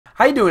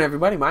How you doing,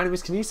 everybody? My name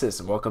is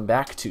Kinesis, and welcome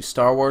back to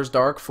Star Wars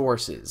Dark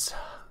Forces.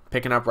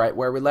 Picking up right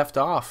where we left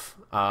off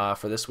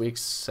for this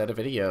week's set of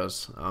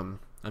videos. I'm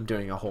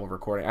doing a whole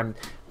recording. I'm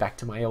back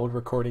to my old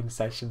recording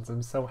sessions.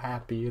 I'm so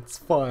happy. It's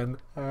fun.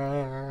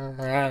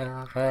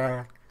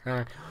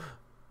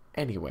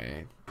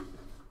 Anyway.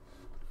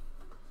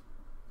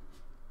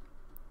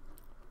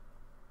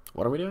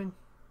 What are we doing?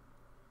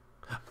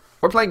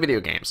 We're playing video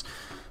games.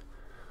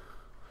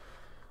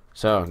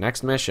 So,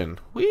 next mission.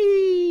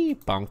 Whee!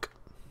 Bonk.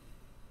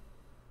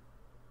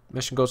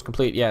 Mission goes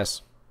complete,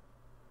 yes.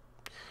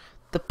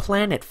 The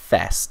Planet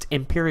Fest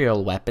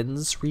Imperial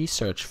Weapons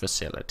Research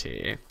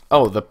Facility.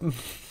 Oh,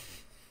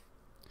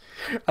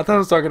 I thought I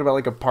was talking about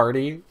like a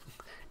party.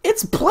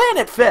 It's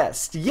Planet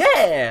Fest!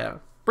 Yeah!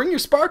 Bring your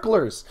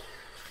sparklers!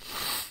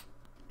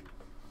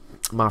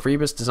 Moff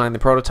Rebus designed the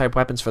prototype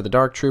weapons for the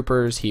Dark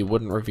Troopers. He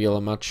wouldn't reveal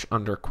much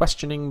under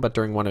questioning, but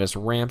during one of his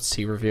rants,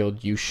 he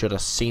revealed, "You should have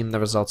seen the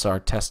results of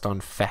our test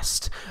on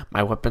Fest.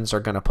 My weapons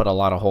are going to put a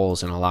lot of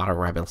holes in a lot of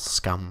rebel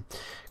scum."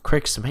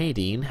 Craig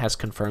Smadine has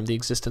confirmed the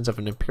existence of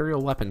an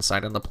Imperial weapon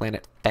site on the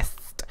planet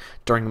Fest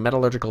during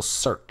metallurgical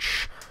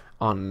research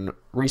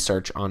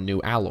on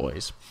new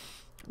alloys.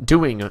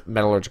 Doing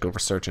metallurgical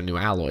research on new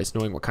alloys,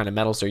 knowing what kind of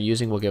metals they're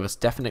using will give us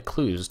definite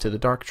clues to the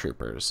Dark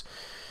Troopers.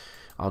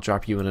 I'll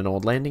drop you in an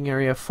old landing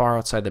area far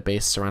outside the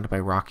base, surrounded by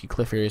rocky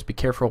cliff areas. Be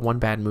careful, one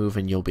bad move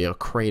and you'll be a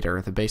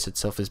crater. The base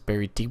itself is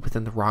buried deep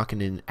within the rock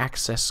in an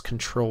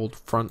access-controlled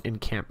front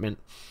encampment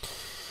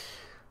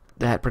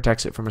that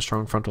protects it from a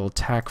strong frontal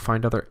attack.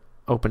 Find other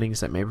openings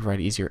that may provide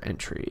easier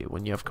entry.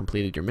 When you have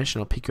completed your mission,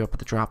 I'll pick you up at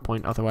the drop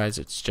point. Otherwise,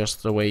 it's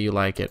just the way you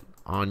like it,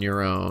 on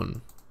your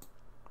own.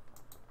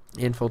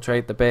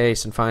 Infiltrate the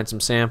base and find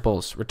some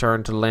samples.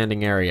 Return to the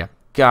landing area.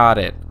 Got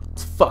it.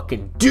 Let's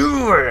fucking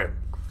do it!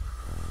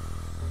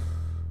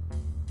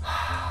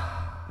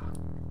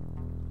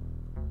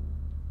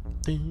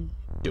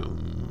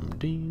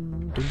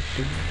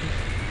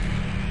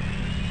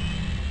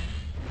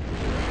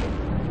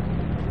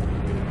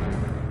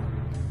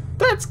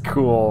 That's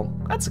cool.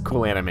 That's a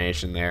cool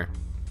animation there.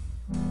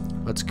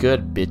 What's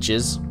good,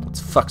 bitches?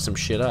 Let's fuck some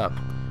shit up.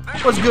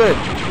 What's good?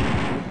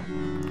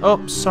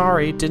 Oh,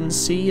 sorry, didn't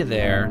see you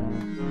there.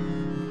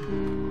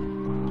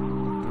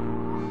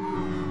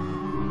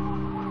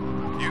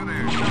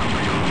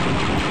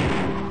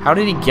 How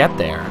did he get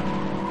there?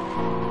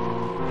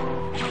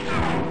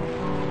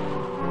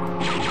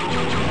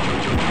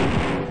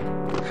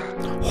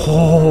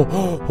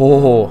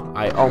 Oh,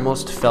 I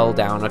almost fell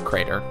down a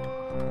crater.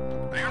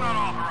 You're not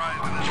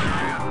authorized in this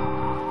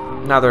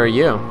area. Neither are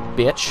you,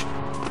 bitch.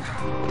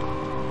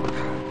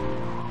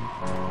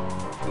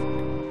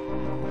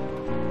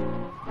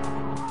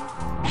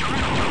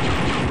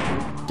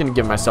 Gonna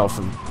give myself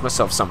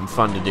something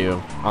fun to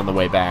do on the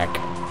way back.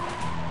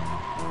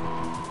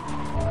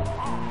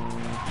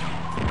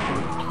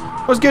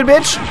 What's good,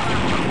 bitch?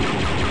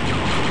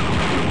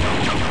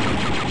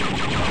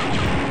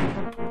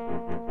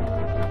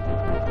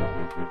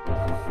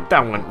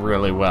 That went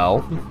really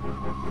well.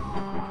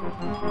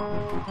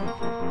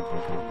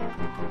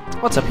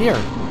 What's up here?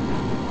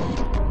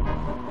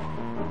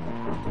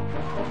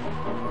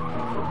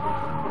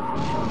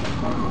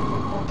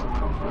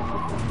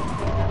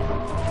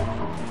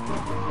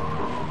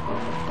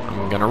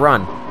 I'm gonna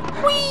run.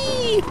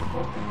 Whee!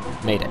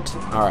 Made it.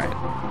 Alright.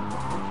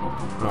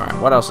 Alright,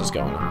 what else is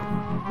going on?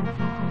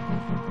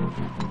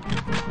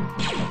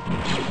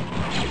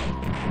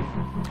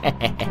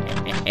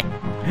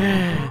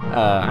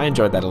 I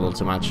enjoyed that a little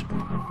too much.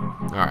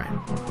 Alright.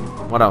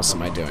 What else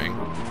am I doing?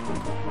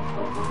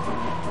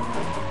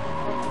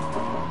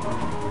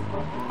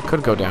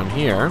 Could go down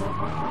here.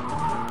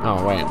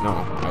 Oh, wait,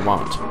 no, I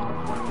won't.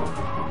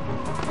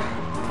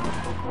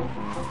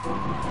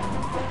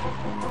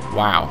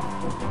 Wow.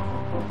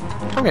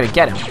 I'm gonna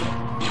get him.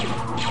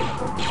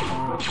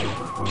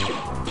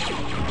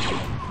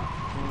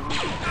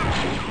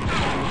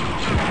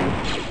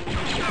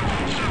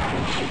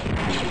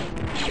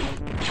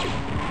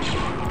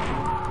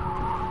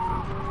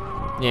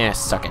 Yeah,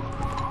 suck it.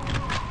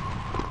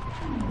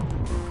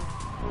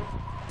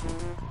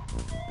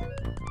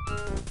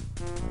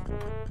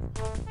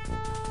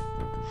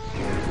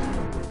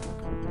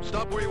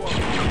 Stop where you are.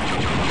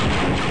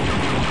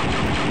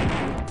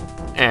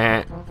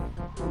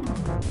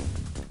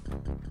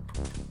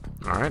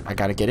 Alright, I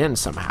gotta get in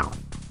somehow.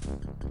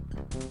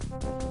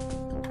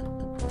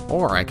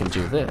 Or I can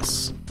do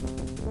this.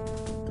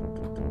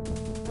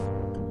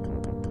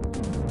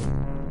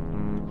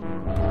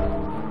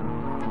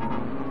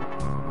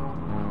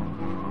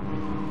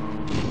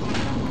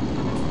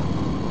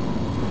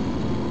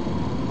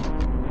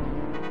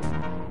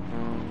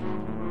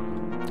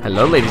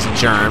 Hello, ladies and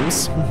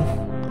germs.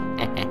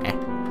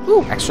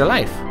 Ooh, extra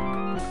life.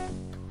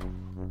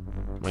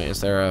 Wait, is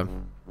there a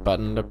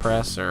button to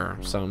press or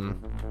some?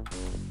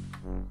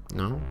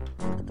 No?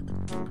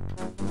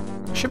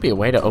 Should be a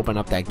way to open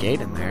up that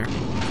gate in there.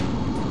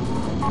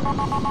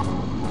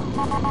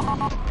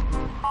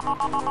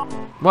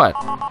 What?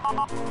 I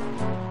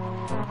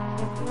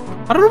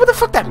don't know what the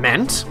fuck that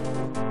meant.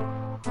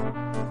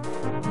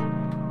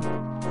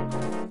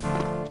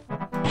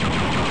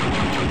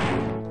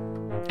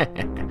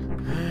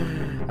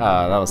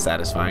 That was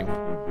satisfying.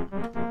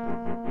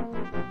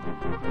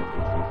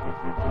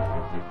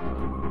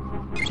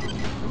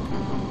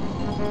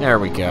 There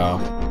we go.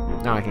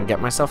 Now I can get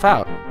myself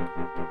out.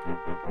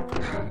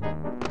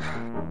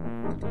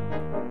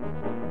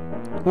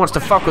 Who wants to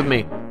fuck with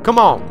me? Come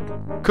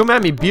on. Come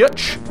at me,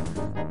 bitch.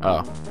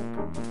 Oh.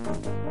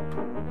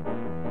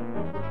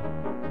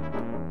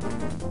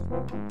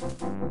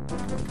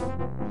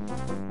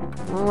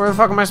 Well, where the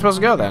fuck am I supposed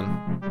to go then?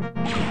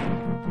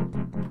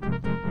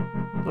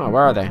 Oh,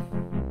 where are they?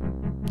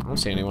 I don't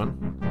see anyone.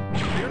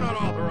 You're not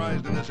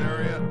authorized in this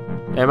area.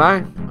 Am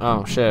I?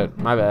 Oh, shit.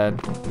 My bad.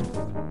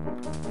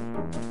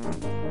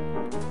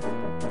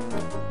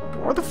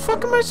 Where the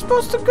fuck am I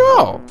supposed to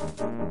go?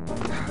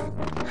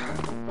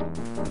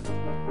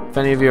 If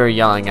any of you are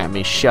yelling at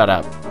me, shut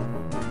up.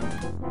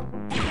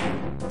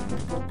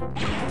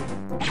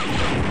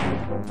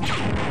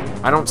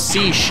 I don't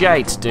see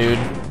shite, dude.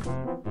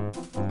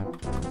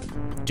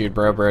 Dude,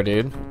 bro,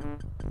 dude.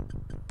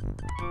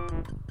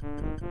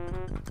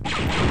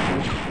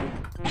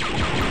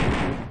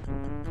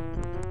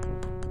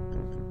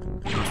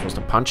 I'm supposed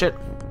to punch it?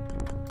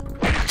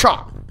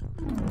 Chop!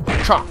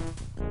 Chop!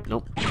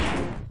 Nope.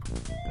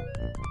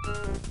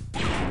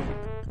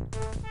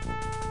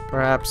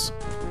 Perhaps.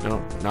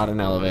 Nope, not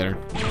an elevator.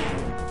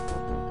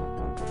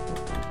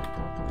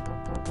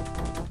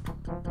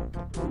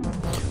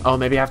 Oh,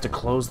 maybe I have to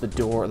close the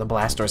door. The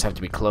blast doors have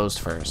to be closed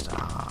first.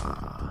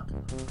 Ah,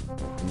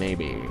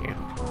 maybe.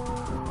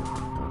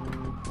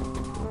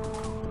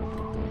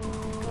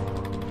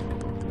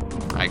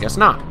 I guess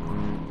not.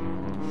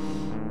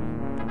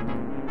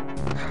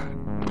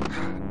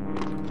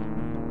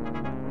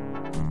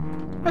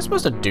 Am I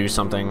supposed to do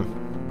something?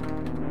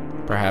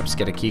 Perhaps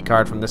get a key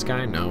card from this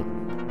guy? No.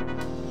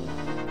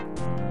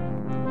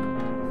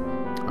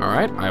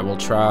 Alright, I will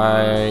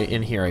try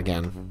in here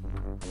again.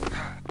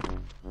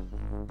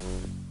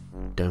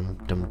 Dum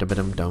dum dum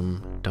dum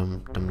dum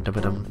dum dum dum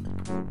dum.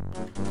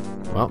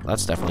 Well,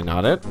 that's definitely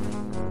not it.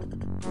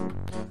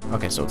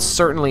 Okay, so it's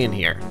certainly in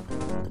here.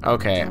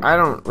 Okay, I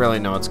don't really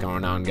know what's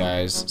going on,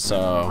 guys,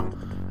 so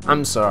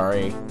I'm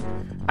sorry.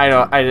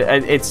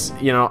 It's,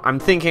 you know, I'm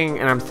thinking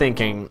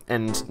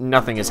and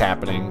nothing is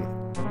happening.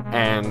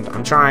 And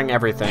I'm trying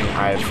everything.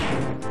 I've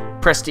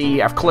pressed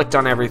E, I've clicked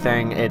on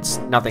everything,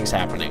 nothing's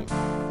happening.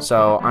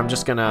 So I'm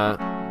just gonna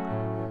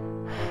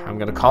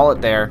call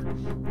it there,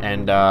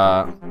 and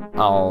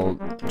I'll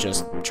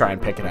just try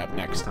and pick it up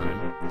next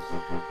time.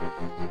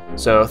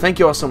 So thank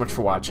you all so much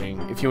for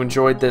watching. If you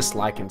enjoyed this,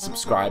 like and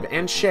subscribe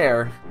and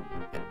share,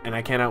 and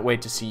I cannot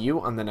wait to see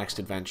you on the next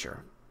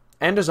adventure.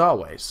 And as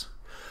always,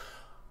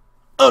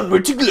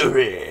 onward to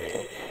glory!